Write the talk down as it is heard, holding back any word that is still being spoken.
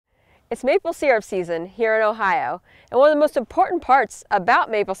It's maple syrup season here in Ohio, and one of the most important parts about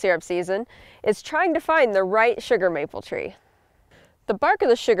maple syrup season is trying to find the right sugar maple tree. The bark of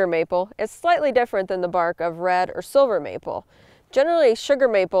the sugar maple is slightly different than the bark of red or silver maple. Generally, sugar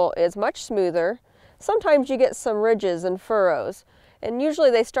maple is much smoother. Sometimes you get some ridges and furrows, and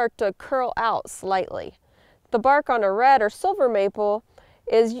usually they start to curl out slightly. The bark on a red or silver maple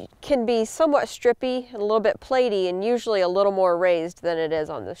can be somewhat strippy and a little bit platy, and usually a little more raised than it is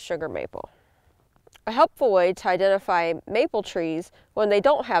on the sugar maple. A helpful way to identify maple trees when they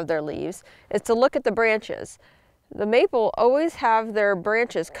don't have their leaves is to look at the branches. The maple always have their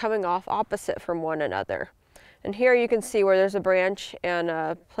branches coming off opposite from one another. And here you can see where there's a branch and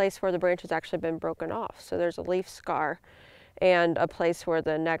a place where the branch has actually been broken off. So there's a leaf scar and a place where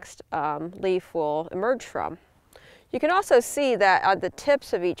the next leaf will emerge from. You can also see that on the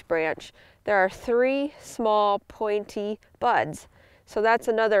tips of each branch, there are 3 small pointy buds. So that's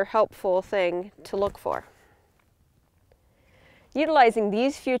another helpful thing to look for. Utilizing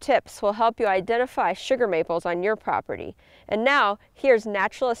these few tips will help you identify sugar maples on your property. And now, here's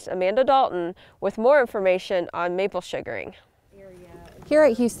naturalist Amanda Dalton with more information on maple sugaring. Here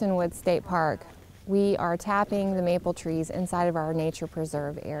at Houston Woods State Park, we are tapping the maple trees inside of our nature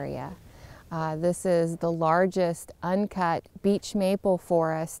preserve area. This is the largest uncut beech maple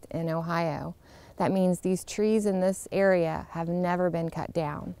forest in Ohio. That means these trees in this area have never been cut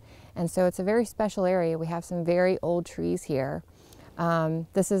down. And so it's a very special area. We have some very old trees here.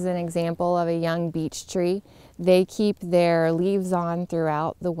 This is an example of a young beech tree. They keep their leaves on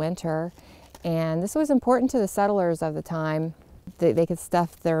throughout the winter. And this was important to the settlers of the time. They could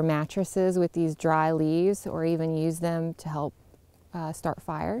stuff their mattresses with these dry leaves or even use them to help start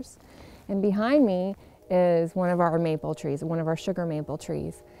fires. And behind me is one of our maple trees, one of our sugar maple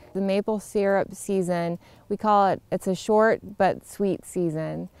trees. The maple syrup season, we call it, it's a short but sweet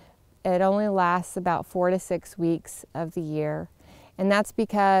season. It only lasts about 4 to 6 weeks of the year. And that's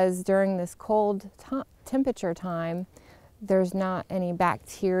because during this cold temperature time, there's not any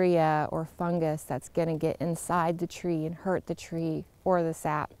bacteria or fungus that's going to get inside the tree and hurt the tree or the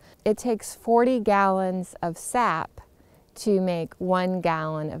sap. It takes 40 gallons of sap to make 1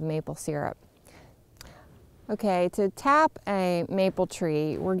 gallon of maple syrup. Okay, to tap a maple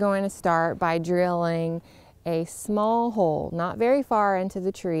tree, we're going to start by drilling a small hole, not very far into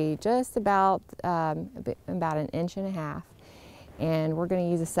the tree, just about an 1.5 inches. And we're going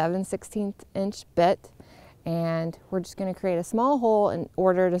to use a 7/16 inch bit, and we're just going to create a small hole in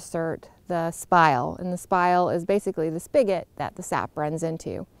order to insert the spile. And the spile is basically the spigot that the sap runs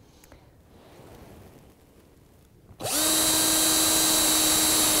into.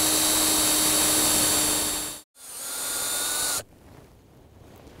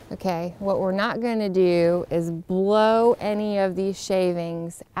 Okay, what we're not going to do is blow any of these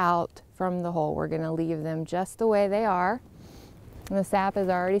shavings out from the hole. We're going to leave them just the way they are. And the sap is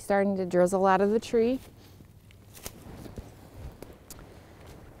already starting to drizzle out of the tree.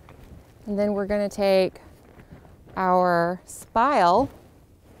 And then we're going to take our spile,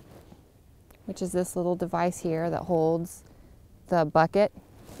 which is this little device here that holds the bucket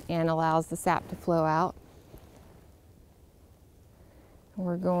and allows the sap to flow out.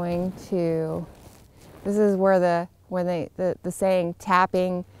 We're going to, this is where the saying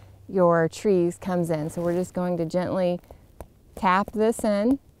tapping your trees comes in. So we're just going to gently tap this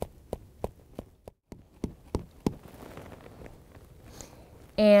in.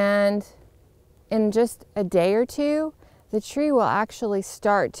 And in just a day or two, the tree will actually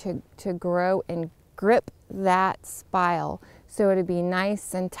start to grow and grip that spile. So it'll be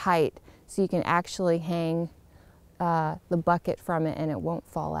nice and tight so you can actually hang the bucket from it and it won't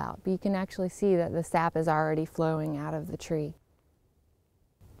fall out. But you can actually see that the sap is already flowing out of the tree.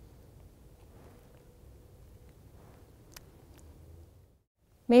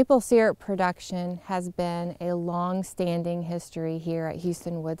 Maple syrup production has been a long-standing history here at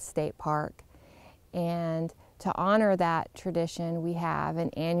Houston Woods State Park. And to honor that tradition, we have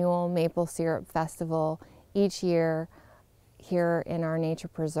an annual maple syrup festival each year here in our nature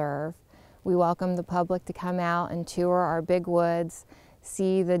preserve. We welcome the public to come out and tour our big woods,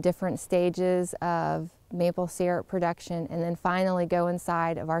 see the different stages of maple syrup production, and then finally go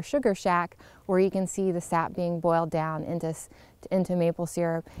inside of our sugar shack where you can see the sap being boiled down into maple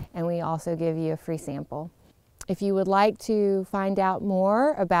syrup, and we also give you a free sample. If you would like to find out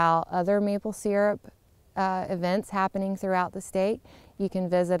more about other maple syrup events happening throughout the state, you can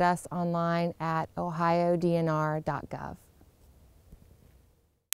visit us online at ohiodnr.gov.